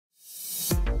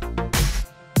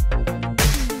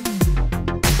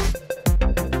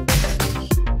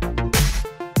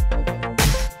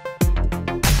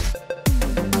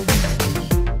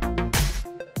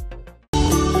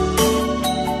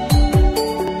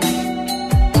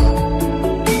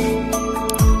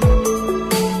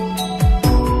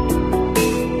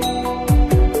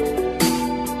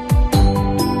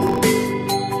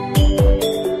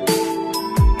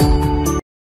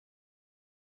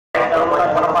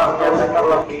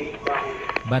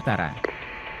Batara.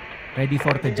 Ready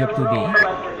for the job today?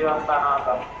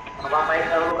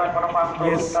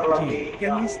 Yes, G.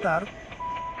 Can we start?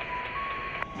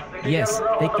 Yes,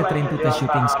 take the train to the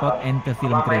shooting spot and the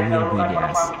film crew will be with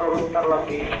us.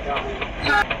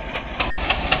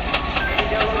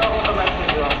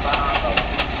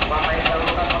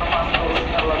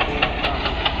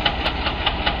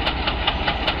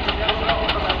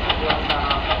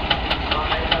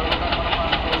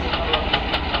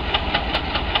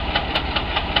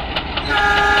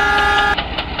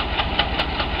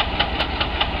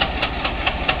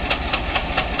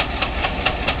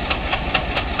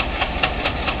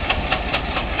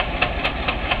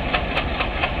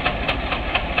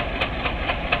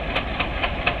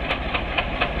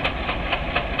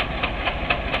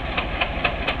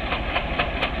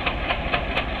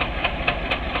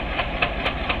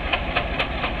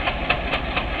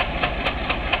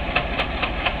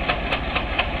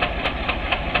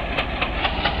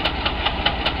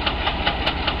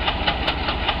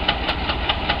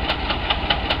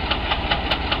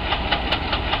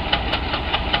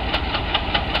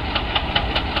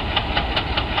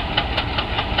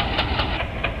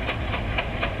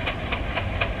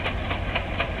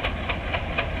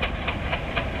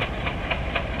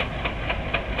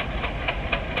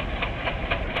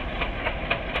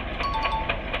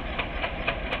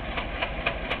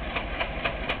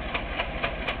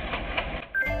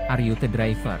 Are you the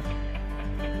driver?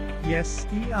 Yes,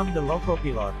 I am the loco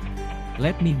pilot.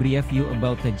 Let me brief you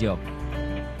about the job.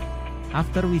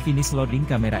 After we finish loading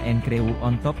camera and crew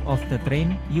on top of the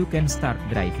train, you can start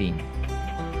driving.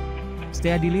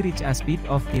 Steadily reach a speed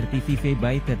of 30 km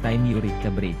by the time you reach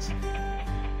the bridge.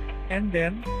 And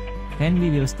then? Then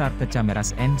we will start the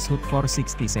cameras and shoot for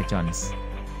 60 seconds.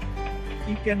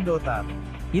 I can do that.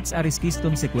 It's a risky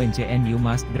stunt sequence and you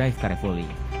must drive carefully.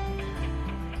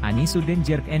 Any sudden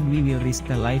jerk and we will risk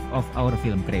the life of our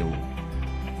film crew.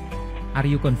 Are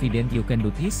you confident you can do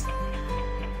this?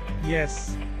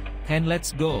 Yes. Then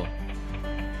let's go.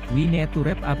 We need to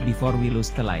wrap up before we lose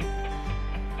the light.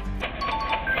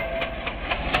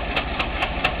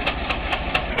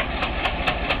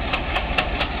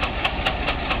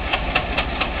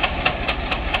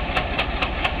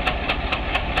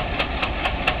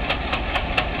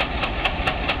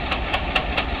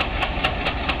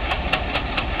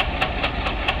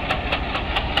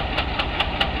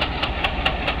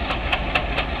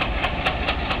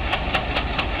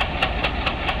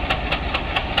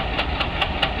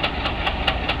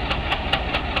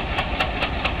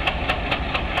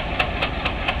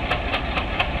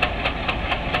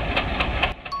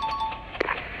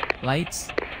 Lights,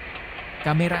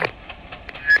 camera,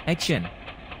 action.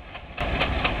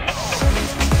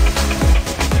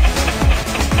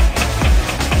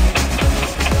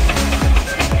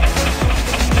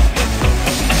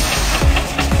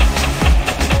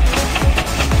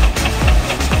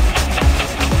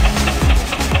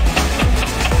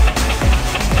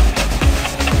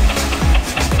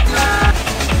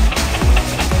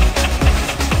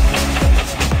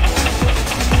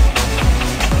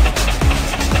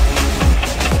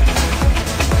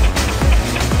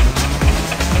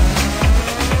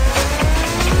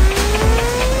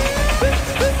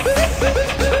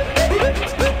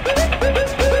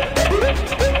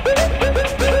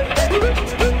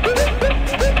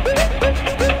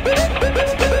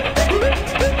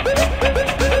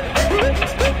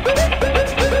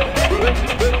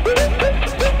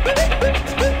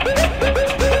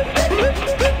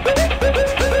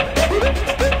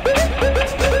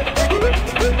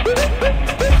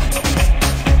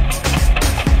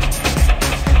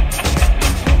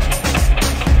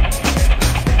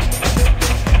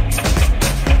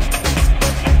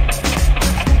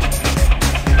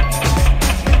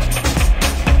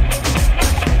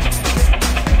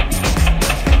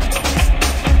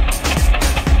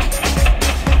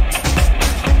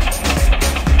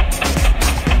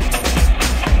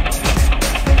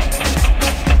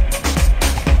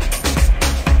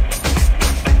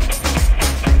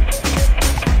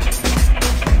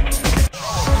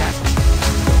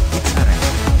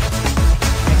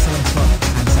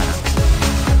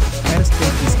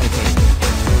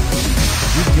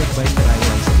 Baik.